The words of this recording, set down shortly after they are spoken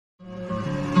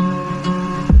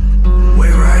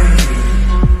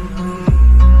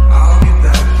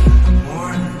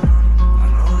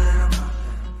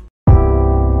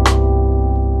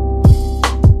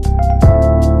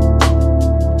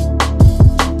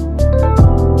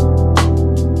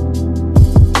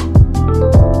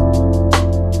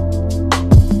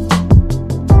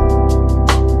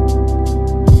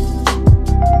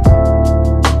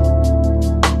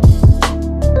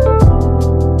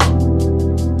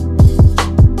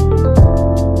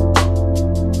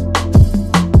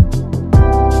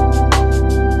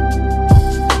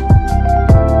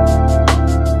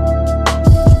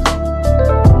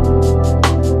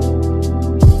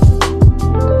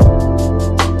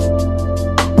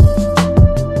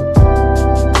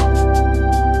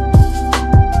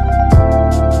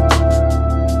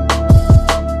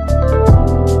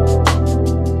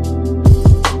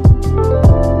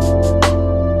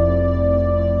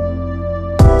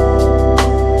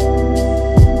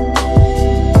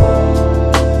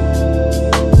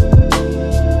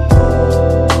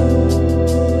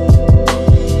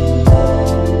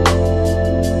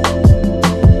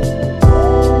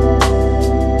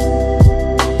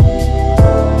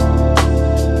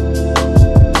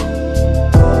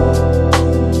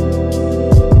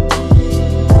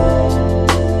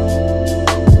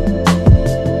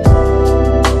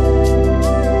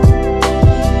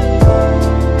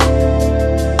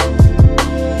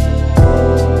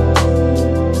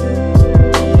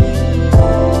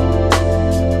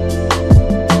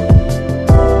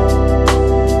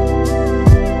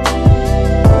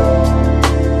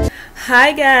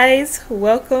Hi guys,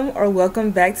 welcome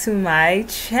back to my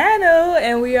channel,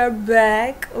 and we are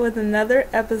back with another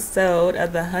episode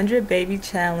of the 100 Baby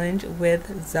Challenge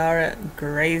with Zara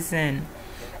Grayson.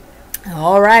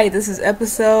 Alright, this is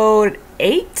episode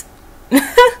 8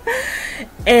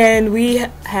 and we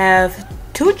have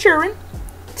two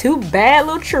bad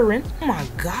little children. Oh my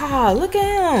god, look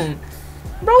at him,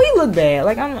 bro. He look bad.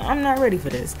 Like I'm not ready for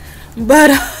this, but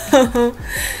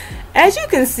as you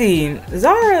can see,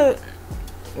 Zara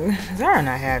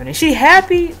not having it. She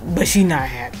happy, but she not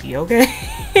happy, okay?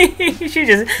 she's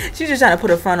just trying to put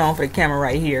her front on for the camera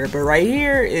right here, but right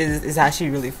here is how she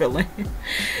really feeling.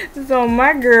 So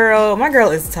my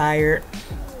girl is tired.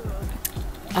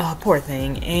 Oh, poor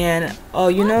thing. And oh,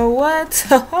 you know what?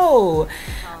 Oh,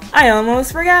 I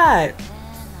almost forgot.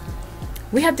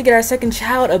 We have to get our second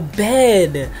child a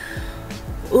bed.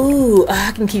 Ooh,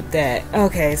 I can keep that.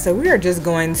 Okay, so we are just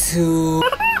going to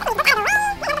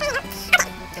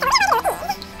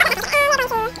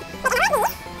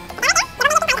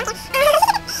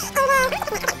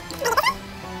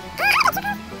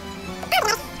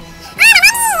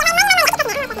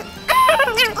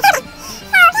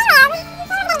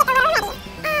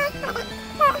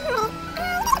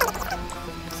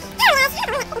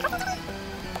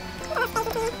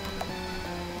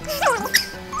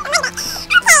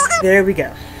there we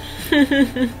go.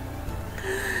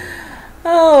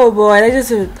 Oh boy, I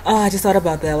just thought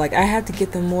about that. Like, I have to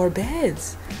get them more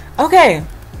beds. Okay,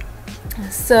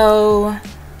 so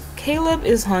Caleb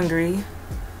is hungry,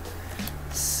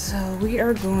 so we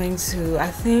are going to,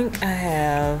 I think I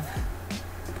have,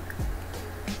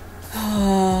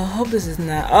 hope this is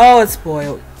not, oh, it's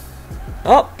spoiled.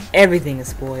 Oh, everything is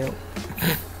spoiled.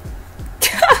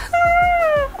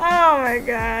 Oh my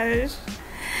gosh.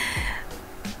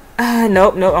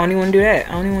 Nope, I don't even want to do that.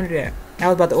 I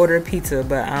was about to order a pizza,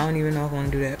 but I don't even know if I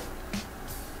want to do that.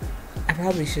 I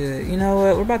probably should. You know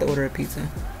what? We're about to order a pizza.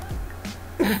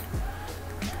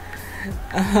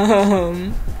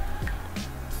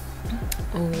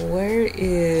 Where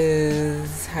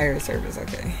is hire service?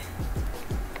 Okay.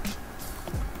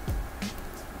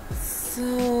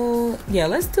 So yeah,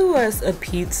 let's do us a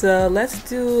pizza. Let's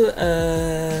do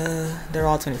they're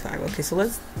all 25. Okay, so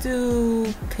let's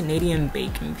do Canadian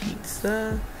bacon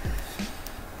pizza.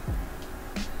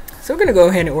 So we're gonna go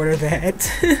ahead and order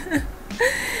that.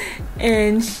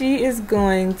 And she's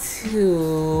gonna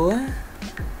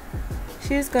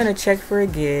check for a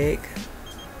gig.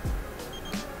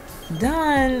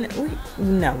 Done.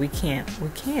 No, we can't.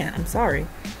 I'm sorry.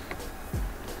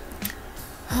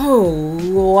 Oh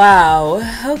wow.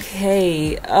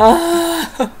 Okay.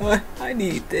 I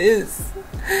need this.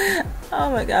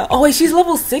 Oh my god. Oh wait, she's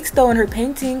level 6 though in her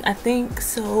painting, I think.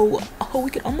 So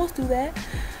we could almost do that.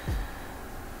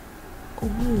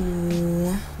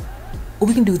 Ooh. Oh,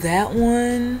 we can do that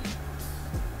one.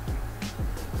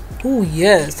 Oh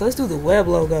yes. Let's do the web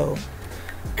logo.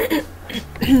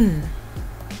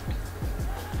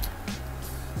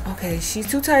 Okay, she's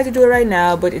too tired to do it right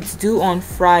now, but it's due on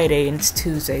Friday and it's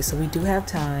Tuesday, so we do have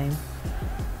time.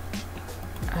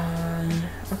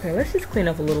 Okay, let's just clean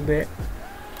up a little bit.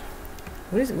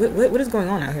 What is going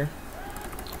on out here?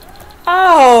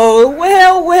 Oh,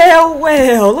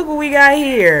 well, look what we got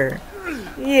here.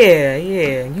 Yeah,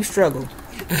 you struggle.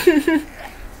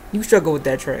 You struggle with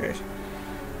that trash.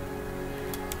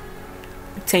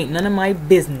 It ain't none of my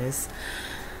business.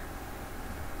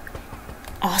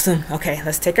 Awesome. Okay,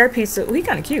 let's take our pizza. Oh, he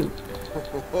kind of cute.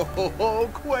 Oh,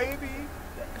 Quavy.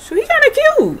 So he kind of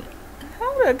cute.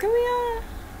 Hold up, can we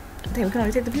damn, we can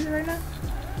only take the pizza right now?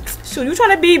 So you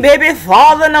trying to be baby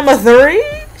father number 3?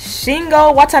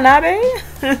 Shingo Watanabe?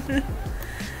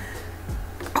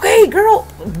 Okay, girl.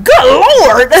 Good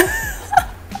lord.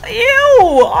 Ew,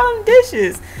 all them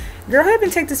dishes. Girl, hurry up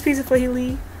and take this pizza before he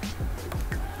leave.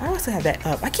 I also have that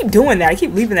up. I keep doing that. I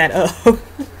keep leaving that up.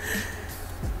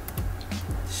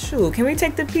 Shoot, can we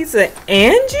take the pizza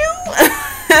and you?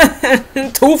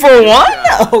 2 for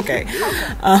 1? Okay.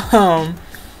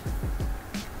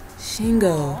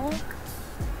 Shingo.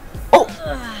 Oh.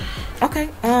 Okay.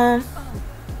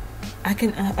 I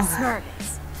can.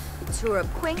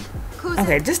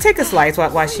 Okay, just take a slice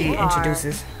while she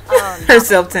introduces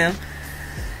herself to him.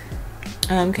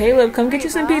 Caleb, come get you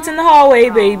some pizza in the hallway,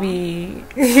 baby.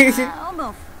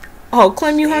 Oh,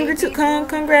 Clem, you hungry too? Come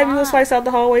grab you a slice out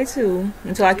the hallway too,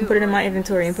 until I can put it in my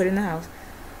inventory and put it in the house.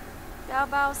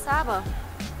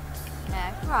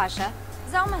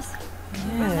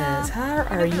 Yes, how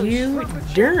are you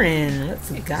doing?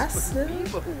 Let's gossip.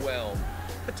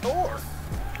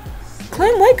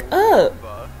 Clem, wake up!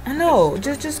 I know,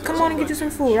 just come on and get you some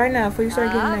food right now before you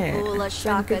start getting mad. So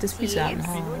I can get this pizza out in the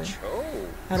hallway.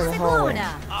 Out of the hallway.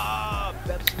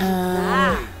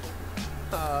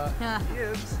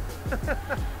 Gibbs.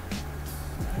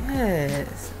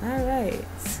 Yes. All right.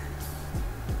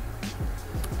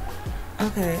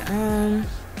 Okay.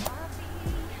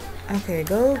 Okay.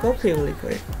 Go pee really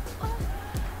quick.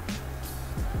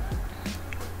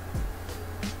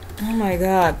 Oh my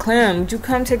God, Clem, would you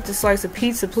come take the slice of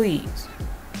pizza, please?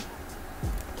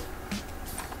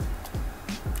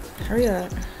 Hurry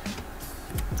up.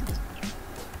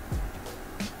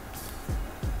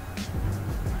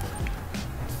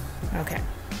 Okay.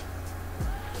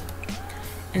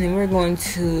 And then we're going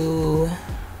to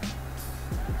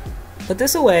put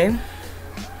this away.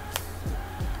 So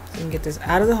we can get this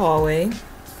out of the hallway.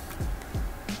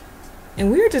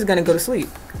 And we're just gonna go to sleep.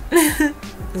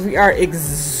 We are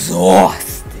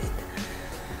exhausted.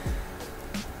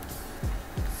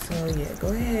 So yeah, go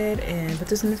ahead and put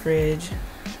this in the fridge.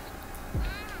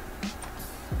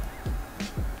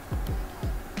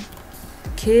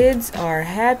 Kids are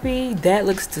happy. That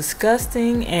looks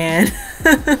disgusting, and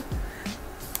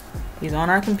he's on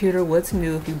our computer. What's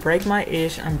new? If you break my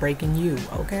ish, I'm breaking you,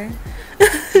 okay?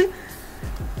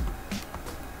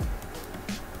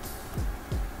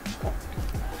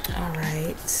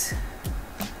 Alright.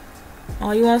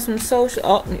 Oh, you want some social?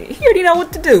 Oh, he already know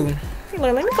what to do. He's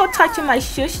like, let me go talk to my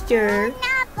sister.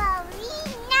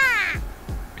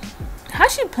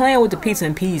 How's she playing with the pizza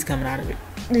and peas coming out of it?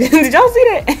 Did y'all see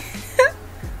that?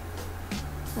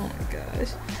 Oh my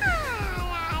gosh.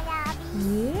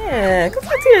 Yeah, come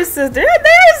talk to your sister.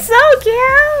 They're so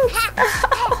cute.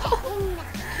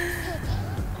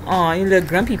 Oh, you little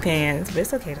grumpy pants. But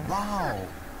it's okay though. Wow.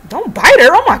 Don't bite her.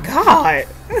 Oh my God.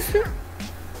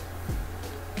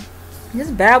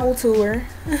 Just babble to her.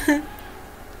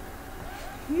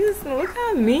 Look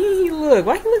how mean he look.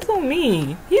 Why he look so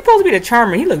mean? He's supposed to be the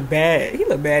charmer. He look bad. He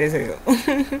look bad as hell.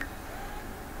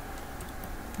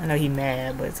 I know he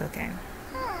mad, but it's okay.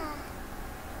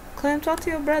 Clem, talk to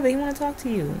your brother. He want to talk to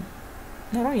you.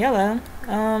 No, don't yell at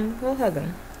him. Go hug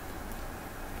him.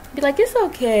 Be like, it's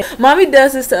okay. Mommy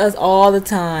does this to us all the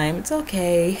time. It's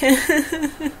okay.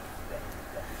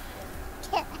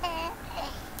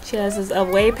 She has us up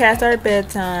way past our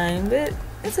bedtime, but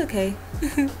it's okay.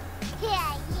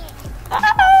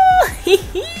 Oh,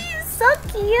 he's so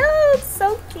cute,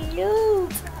 so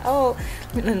cute. Oh,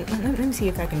 let me see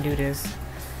if I can do this.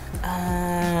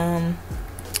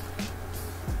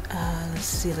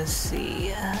 Let's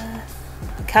see.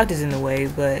 The couch is in the way,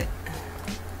 but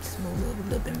just move a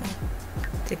little bit more.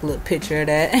 Take a little picture of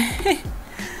that.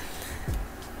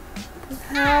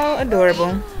 How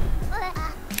adorable.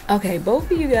 Okay, both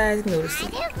of you guys can go to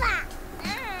sleep.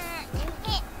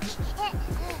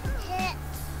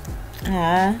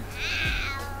 Aww.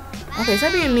 Okay,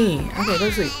 stop being mean. Okay, go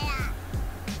to sleep.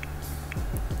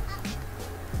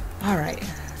 Alright,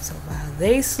 so while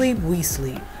they sleep, we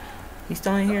sleep. He's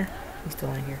still in here? He's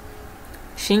still in here.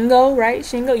 Shingo, right?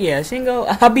 Shingo? Yeah, Shingo.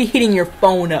 I'll be hitting your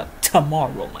phone up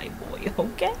tomorrow, my boy,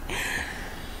 okay?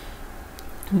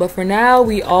 But for now,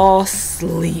 we all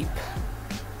sleep.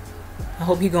 I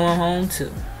hope you're going home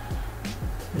too.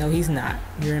 No, he's not.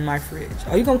 You're in my fridge.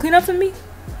 Are you gonna clean up for me?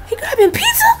 He grabbing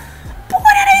pizza? Boy,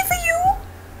 that ain't for you.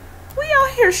 We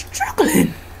out here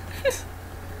struggling.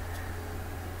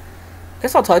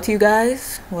 Guess I'll talk to you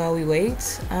guys while we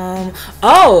wait.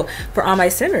 Oh, for all my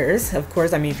simmers, of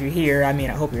course, I mean, if you're here, I mean,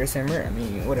 I hope you're a simmer. I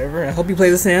mean, whatever. I hope you play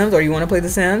The Sims or you want to play The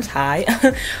Sims. Hi.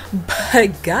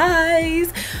 But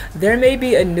guys, there may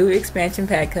be a new expansion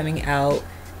pack coming out,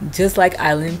 just like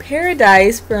Island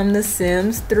Paradise from The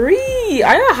Sims 3.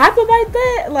 Are y'all hype about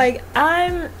that? Like,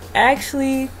 I'm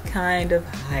actually kind of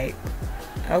hype.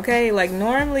 Okay, like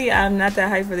normally I'm not that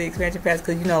hype for the expansion packs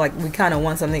because, you know, like we kind of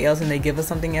want something else and they give us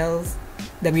something else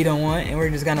that we don't want and we're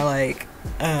just gonna like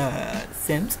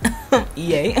Sims.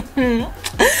 Yay.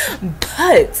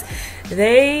 But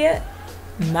they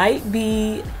might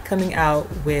be coming out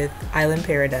with Island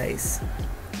Paradise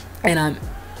and I'm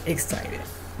excited.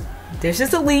 There's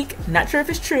just a leak, not sure if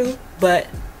it's true, but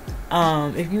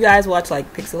if you guys watch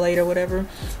like Pixelate or whatever,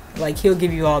 like he'll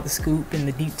give you all the scoop and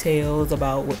the details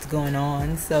about what's going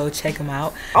on, so check him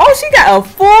out. Oh, she got a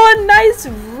full nice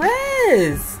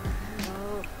rest.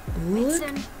 Look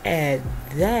at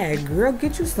that, girl.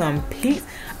 Get you some peace,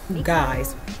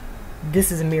 guys.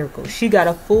 This is a miracle. She got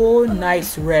a full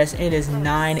night's rest. It is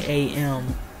 9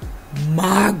 a.m.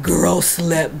 My girl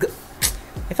slept good.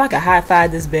 If I could high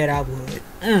five this bed, I would.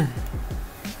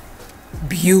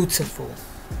 Beautiful.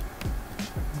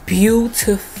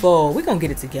 Beautiful. We're gonna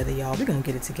get it together, y'all. We're gonna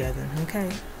get it together, okay?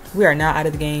 We are not out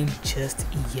of the game just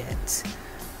yet.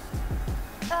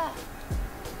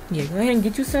 Yeah, go ahead and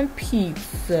get you some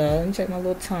pizza. Let me check my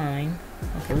little time.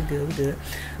 Okay, we good.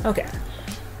 Okay.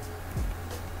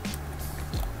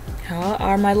 How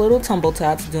are my little tumble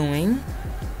tots doing?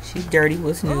 She's dirty.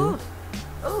 What's new?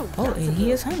 Oh, and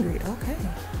he is hungry. Okay.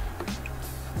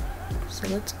 So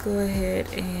let's go ahead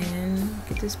and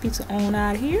get this pizza on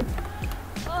out of here.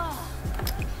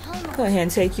 Go ahead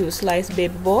and take you a slice,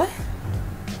 baby boy.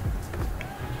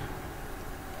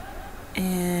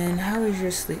 And how is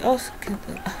your sleep? Oh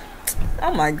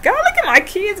my God, look at my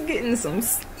kids getting some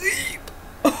sleep.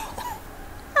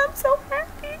 I'm so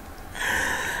happy.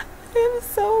 I'm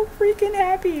so freaking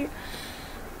happy.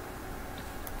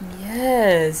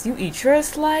 Yes, you eat your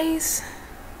slice.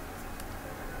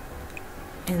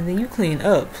 And then you clean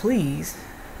up, please.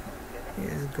 It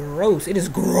is gross. It is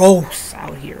gross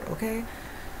out here, okay?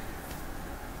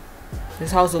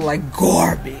 This house is like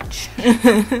garbage.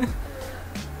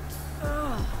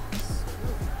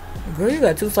 Girl, you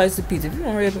got 2 slices of pizza. If you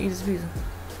want to hurry up and eat this pizza.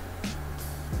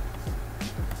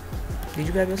 Did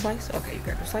you grab your slice? Okay, you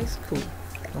grabbed your slice. Cool.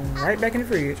 Going right back in the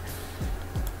fridge.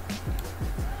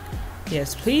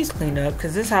 Yes, please clean up,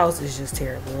 because this house is just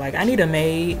terrible. Like, I need a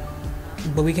maid,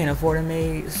 but we can't afford a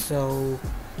maid, so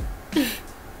go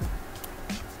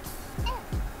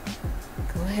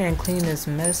ahead and clean this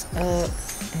mess up,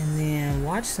 and then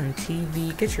watch some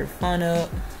TV. Get your fun up.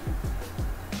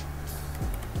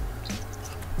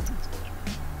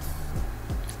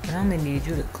 But I'm gonna need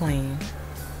you to clean.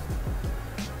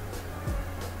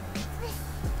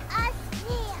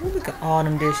 Look at all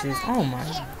them dishes. Oh my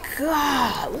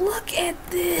God, look at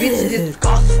this. It's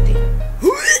disgusting.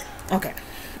 Okay.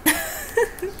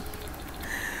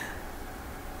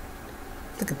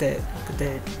 Look at that. Look at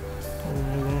that.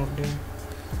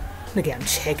 Look at him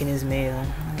checking his mail.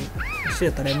 I should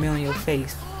have thrown that mail in your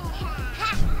face.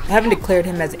 I haven't declared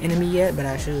him as an enemy yet, but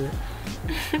I should.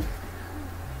 Yeah,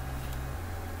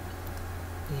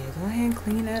 go ahead and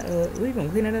clean that up. We gonna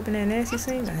clean it up in that nasty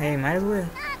sink? Hey, might as well.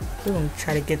 We're gonna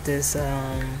try to get this,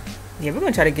 yeah, we're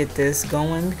gonna try to get this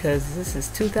going because this is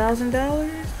 $2,000?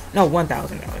 No,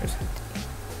 $1,000.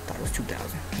 Thought it was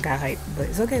 $2,000. I got hyped, but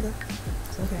it's okay though.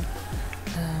 It's okay.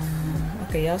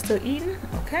 Okay, y'all still eating?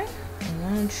 Okay. And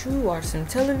why don't you watch some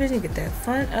television, get that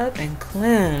fun up, and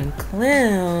clim.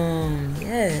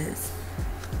 Yes.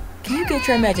 Can you get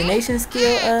your imagination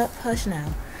skill up? Hush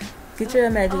now. Get your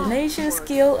imagination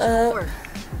skill up.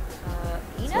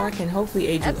 So I can hopefully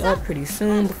age you up pretty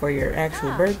soon before your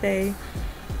actual birthday.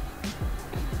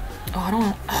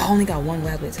 Oh, I only got 1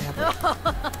 Wabbit tablet.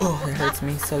 Oh, that hurts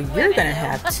me. So you're gonna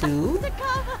have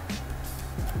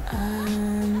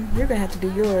to do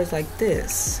yours like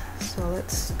this. So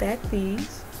let's stack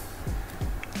these.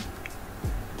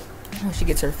 Oh, she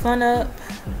gets her fun up,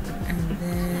 and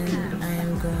then I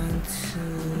am going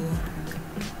to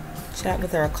chat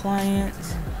with our client.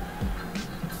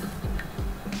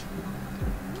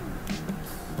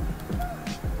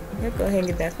 Yep, go ahead and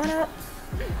get that fun up.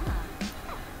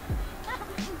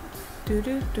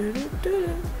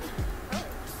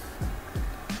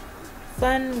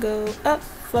 Fun go up,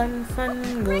 fun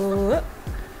go up.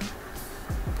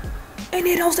 And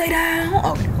it don't stay down.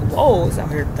 Okay, whoa, it's out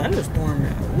here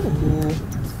thunderstorming. Ooh.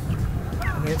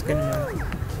 Okay, it's good enough.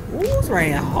 Ooh, it's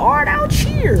raining hard out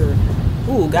here.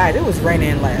 Ooh, guys, it was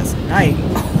raining last night.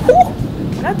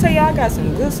 When I tell you I got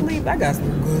some good sleep, I got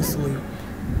some good sleep.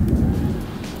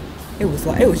 It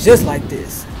was just like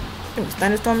this. It was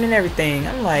thunderstorming and everything.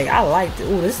 I'm like, I liked it.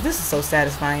 Ooh, this is so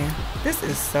satisfying. This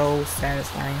is so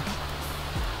satisfying.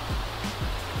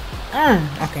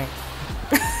 Okay.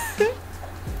 I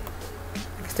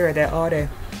can stare at that all day.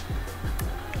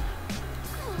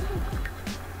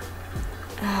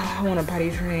 Oh, I want to potty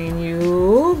train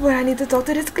you, but I need to talk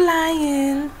to this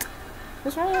client.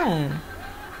 What's wrong?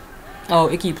 Oh,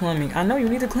 icky plumbing. I know you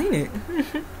need to clean it.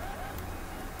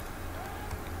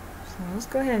 So let's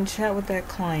go ahead and chat with that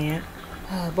client.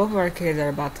 Both of our kids are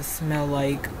about to smell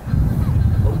like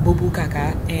boo boo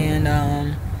caca, and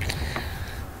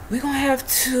we're gonna have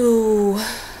to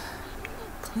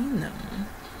clean them.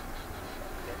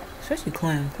 Especially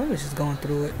Clem. Clem is just going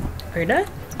through it. Are you done?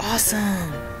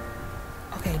 Awesome.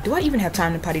 Okay, do I even have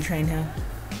time to potty train him?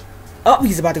 Oh,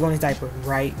 he's about to go in his diaper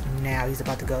right now. He's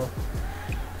about to go.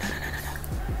 No.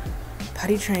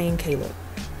 Potty train Caleb.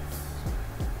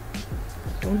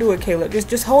 Don't do it, Caleb.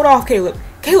 Just hold off, Caleb.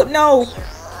 Caleb, no!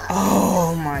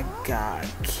 Oh my God,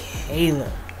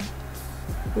 Caleb.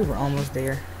 We were almost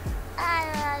there.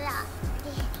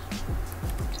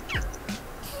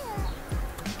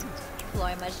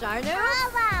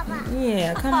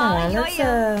 Yeah, come on.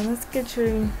 Let's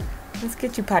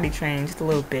get you potty trained just a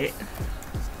little bit.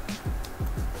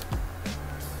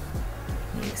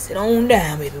 Yeah, Sit on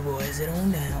down, baby boy. Sit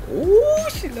on down. Ooh,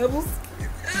 she levels.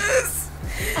 Yes.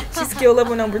 She's skill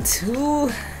level number 2.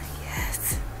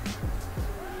 Yes.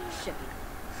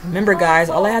 Remember, guys,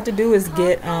 all I have to do is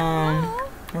get where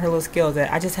her little skills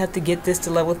at. I just have to get this to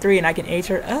level 3, and I can age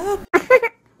her up.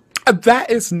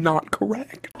 That is not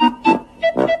correct.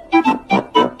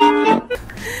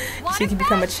 She can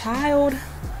become a child,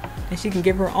 and she can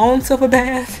give her own self a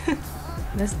bath.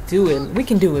 Let's do it. We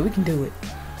can do it. We can do it.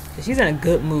 She's in a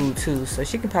good mood too, so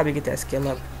she can probably get that skill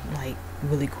up like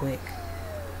really quick.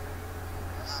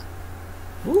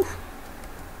 Woo!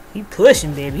 He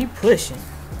pushing, baby. He pushing.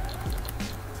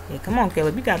 Yeah, come on,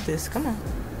 Caleb. You got this. Come on.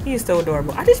 He is so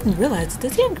adorable. I just realized,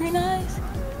 does he have green eyes?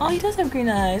 Oh, he does have green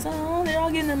eyes. Oh, they're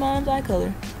all getting their mom's eye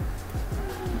color.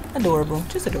 Adorable.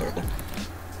 Just adorable.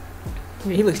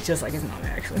 Yeah, he looks just like his mom,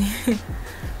 actually.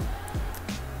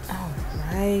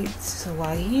 Alright, so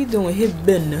while he's doing his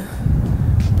business,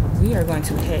 we are going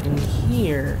to head in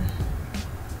here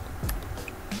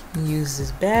and use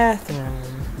this bathroom.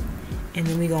 And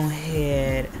then we're going to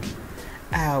head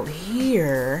out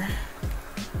here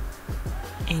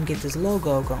and get this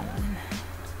logo going.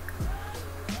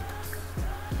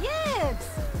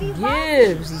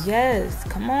 Gibbs, yes,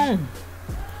 come on.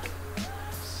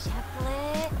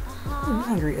 I'm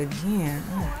hungry again.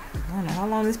 Oh, I don't know how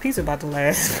long this pizza about to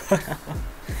last.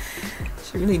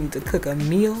 She really need to cook a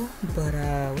meal, but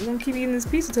we're gonna keep eating this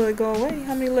pizza till it go away.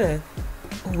 How many left?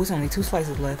 Oh, it's only 2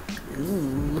 slices left.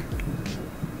 Ooh.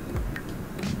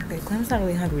 Okay, Clem's not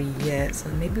really hungry yet, so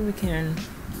maybe we can.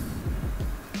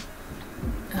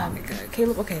 Oh my god,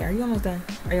 Caleb. Okay, are you almost done?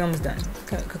 Are you almost done?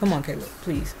 Come on, Caleb,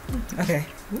 please. Okay.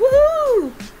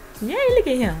 Woohoo! Yay! Look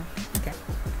at him. Okay.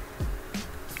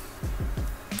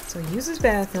 So use this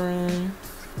bathroom.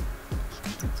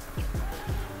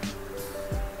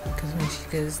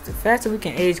 Because the faster we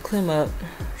can age Clem up,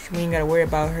 we ain't gotta worry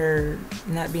about her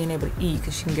not being able to eat,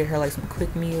 because she can get her like some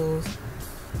quick meals.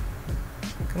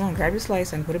 Come on, grab your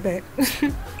slice and put it back.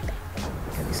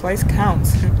 Every slice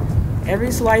counts. Every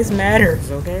slice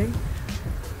matters, okay?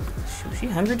 Shoot, she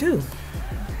hungry too.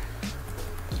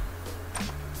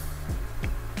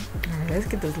 Alright, let's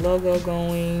get this logo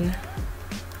going.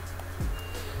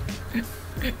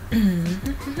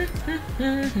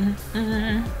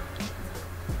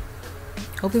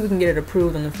 Hopefully we can get it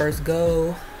approved on the first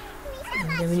go. And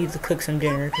then we need to cook some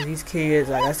dinner, because these kids,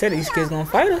 like I said, these kids gonna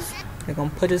fight us. They're gonna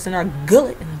put us in our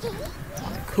gullet.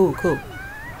 Right, cool, cool.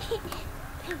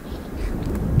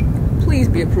 Please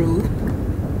be approved.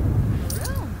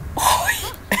 Oh,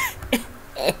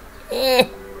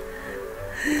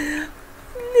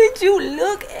 did you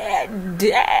look at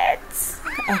that?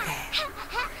 Okay.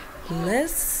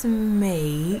 Let's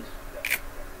make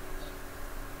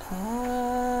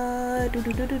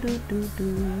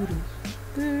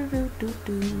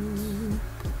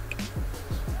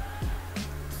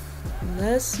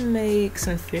let's make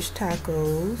some fish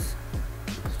tacos.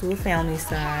 Let's do a family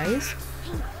size.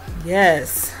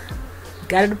 Yes,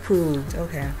 got it approved.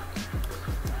 Okay,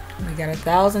 we got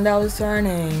 $1,000 to our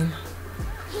name.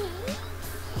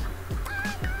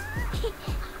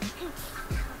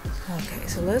 Okay,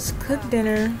 so let's cook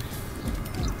dinner.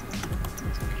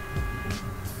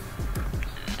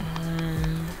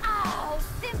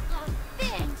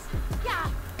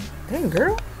 Dang,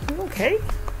 girl, you okay?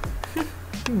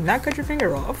 You not cut your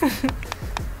finger off.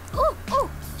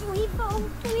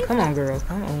 Come on, girl,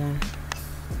 come on.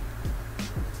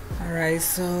 Alright,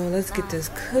 so let's get this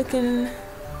cooking.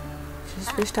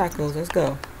 Just fish tacos, let's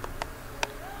go.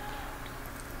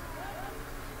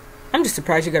 I'm just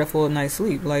surprised you got a full night's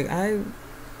sleep. Like, I'm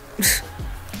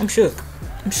shook.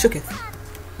 I'm shooketh.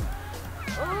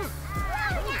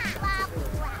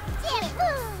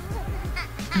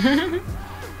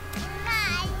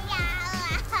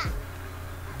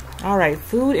 Alright,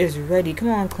 food is ready. Come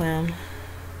on, Clem.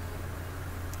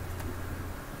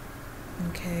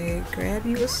 Okay, grab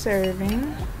you a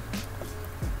serving.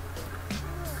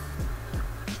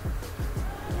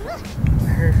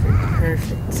 Perfect,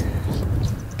 perfect.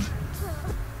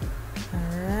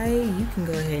 Alright, you can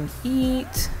go ahead and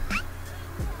eat.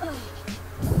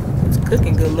 It's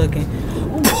cooking good looking.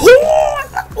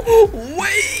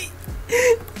 Wait!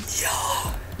 Yo!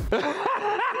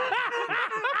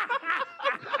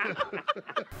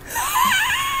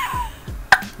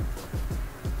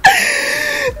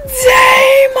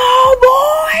 Dang, my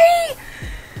boy!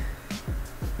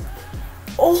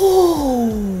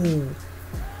 Oh!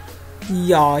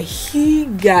 Y'all, he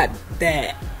got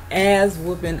that ass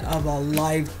whooping of a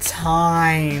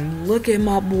lifetime. Look at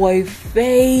my boy's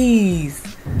face.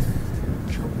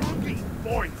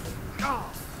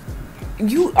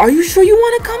 Are you sure you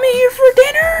want to come in here for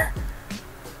dinner?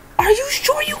 Are you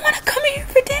sure you want to come in here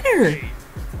for dinner?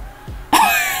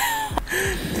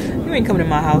 You ain't coming to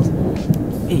my house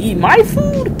and eat my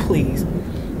food, please.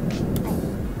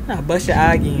 I'll bust your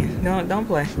eye again. Don't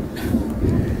play.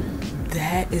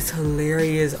 That is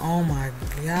hilarious. Oh my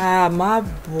god, my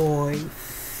boy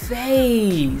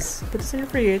face. Put this in the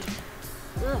fridge.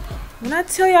 When I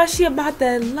tell y'all she about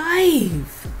that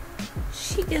life,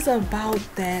 she is about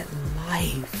that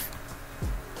life.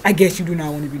 I guess you do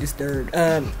not want to be disturbed.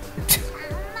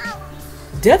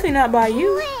 Definitely not by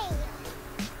you.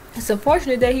 It's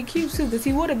unfortunate that he cute too, because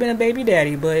he would have been a baby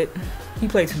daddy, but he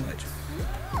played too much.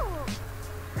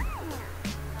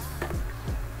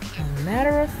 As a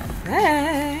matter of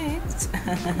fact,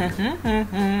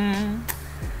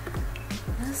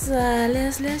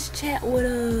 let's chat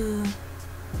with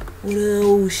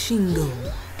old Shingo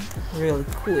real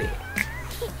quick.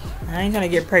 I ain't trying to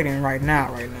get pregnant right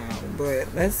now, but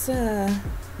let's see.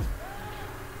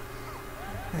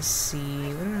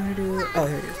 What do I do? Oh,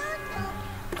 here it is.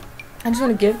 I just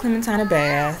want to give Clementine a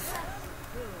bath.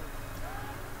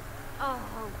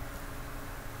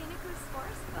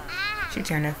 She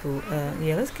turned that food.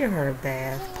 Yeah, let's give her a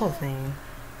bath. Poor thing.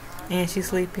 And she's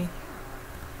sleepy.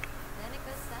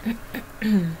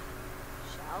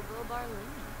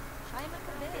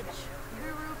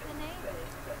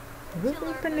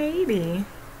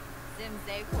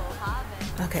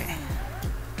 Okay.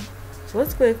 So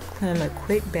let's give Clem a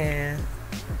quick bath.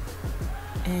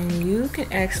 And you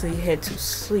can actually head to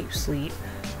sleep.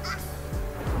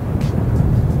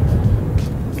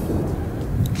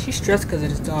 She's stressed because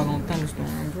of this doggone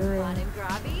thunderstorm, girl.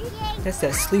 That's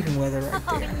that sleeping weather right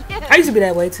there. I used to be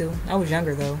that way too. I was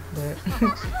younger though, but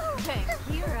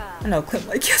I know Clem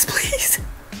like, yes please.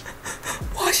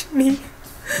 Wash me.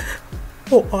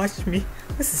 Oh, wash me.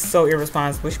 This is so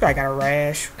irresponsible. She probably got a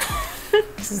rash.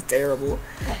 This is terrible.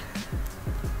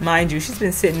 Mind you, she's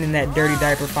been sitting in that dirty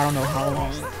diaper for I don't know how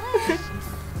long.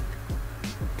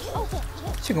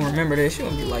 She gonna remember this. She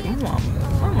gonna be like,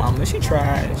 my mama, she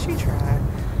tried.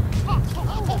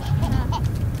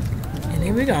 And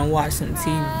then we're gonna watch some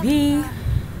TV.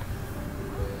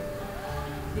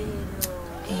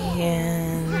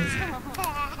 And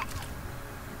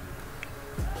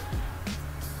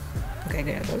okay,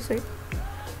 good. Go to sleep.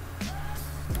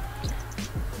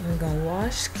 We're gonna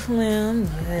wash Clem.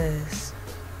 Yes.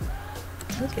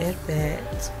 Look at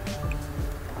that.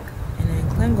 And then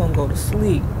Clem gonna go to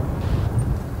sleep.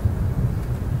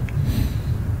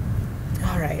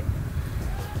 Alright.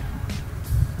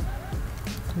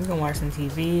 We're gonna watch some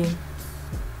TV.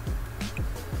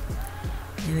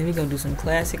 And then we're gonna do some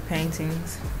classic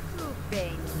paintings.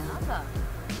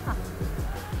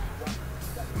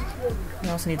 We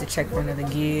also need to check for another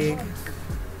gig.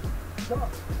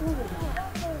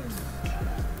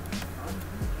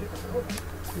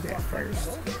 Do that first.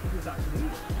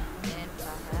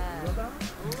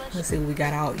 Let's see what we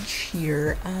got out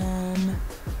here. I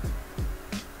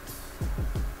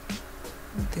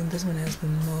think this one has the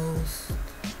most.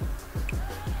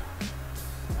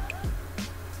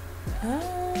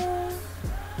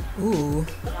 Ooh,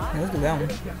 let's do that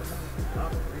one.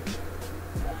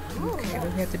 Okay, what do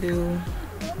we have to do?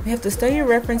 We have to study your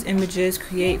reference images,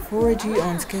 create 4G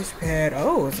on Sketchpad.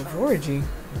 Oh, it's a 4G.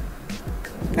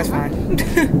 That's fine.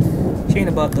 She ain't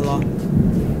above the law.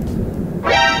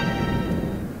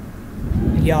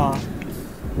 Y'all.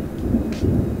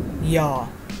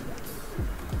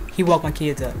 He woke my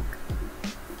kids up.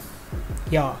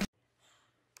 Y'all.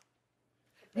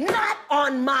 Not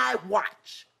on my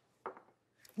watch.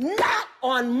 Not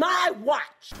on my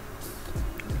watch.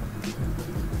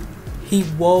 He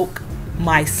woke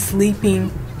my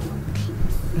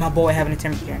boy having a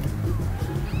temper tantrum.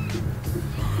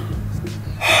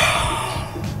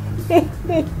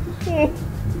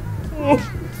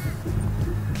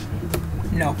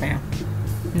 No, fam.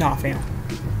 No, fam.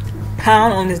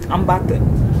 Pound on this. I'm about to.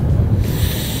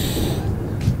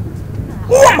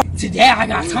 Today I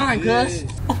got time, cuz.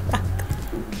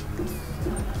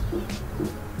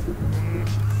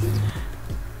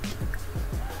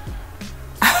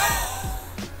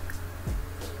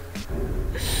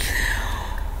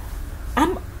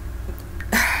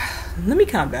 Let me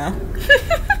calm down.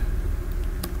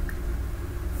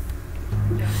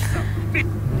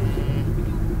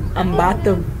 I'm about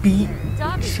to beat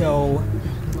Joe.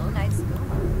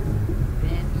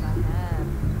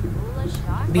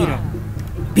 Beat him.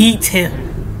 Beat him.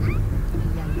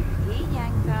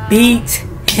 Beat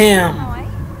him.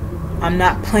 I'm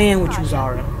not playing with you,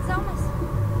 Zara.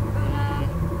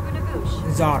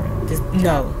 Zara, just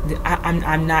no.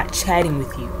 I'm not chatting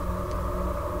with you.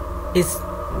 It's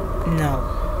no.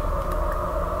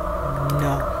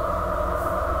 No.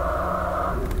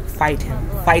 Fight him.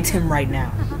 Fight him right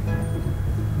now.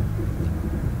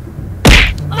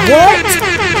 What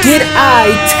did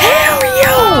I tell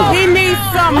you? He needs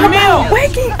some I'm milk.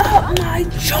 waking up my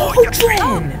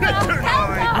children.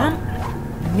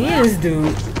 Me and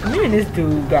this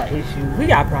dude got issues. We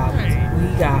got problems. We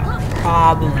got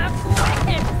problems.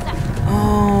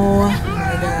 Oh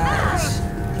my gosh.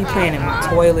 He playing in my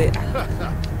toilet.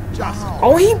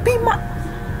 Oh, he beat my...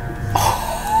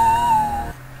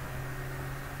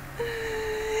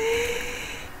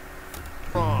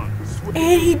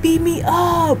 And he beat me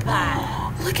up.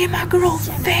 Look at my girl's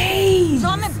face.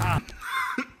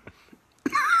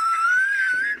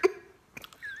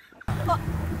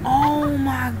 Oh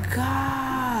my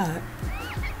god.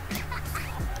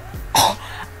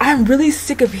 I'm really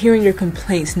sick of hearing your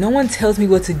complaints. No one tells me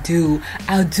what to do.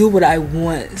 I'll do what I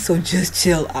want. So just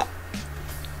chill out.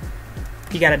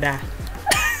 He gotta die.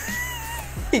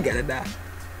 He gotta die.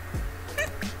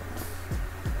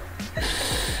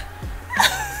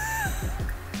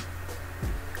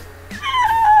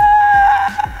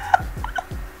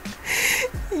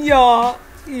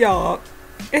 Y'all,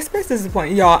 express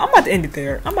disappointment. Y'all, I'm about to end it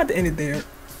there.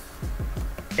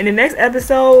 In the next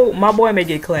episode, my boy may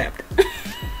get clapped.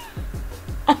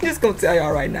 I'm just gonna tell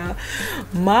y'all right now.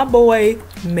 My boy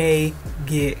may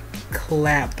get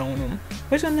clapped on him.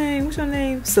 What's your name?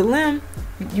 Salim,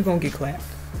 you gonna get clapped.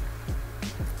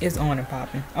 It's on and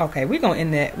popping. Okay, we're gonna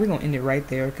end that. We're gonna end it right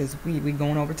there because we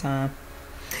going over time.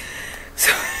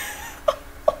 So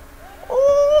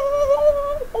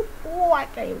oh, I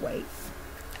can't wait.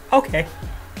 Okay.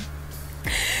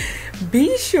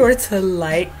 Be sure to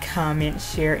like, comment,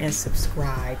 share, and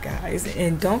subscribe, guys.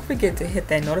 And don't forget to hit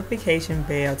that notification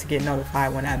bell to get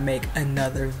notified when I make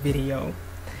another video.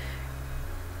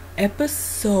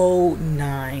 Episode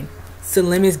 9.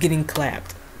 Salim is getting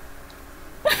clapped.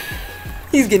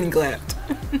 He's getting clapped.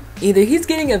 Either he's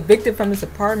getting evicted from this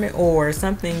apartment or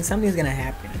something's gonna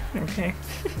happen. Okay?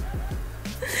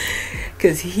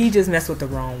 Because he just messed with the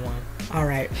wrong one.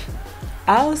 Alright.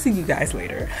 I'll see you guys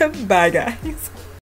later. Bye, guys.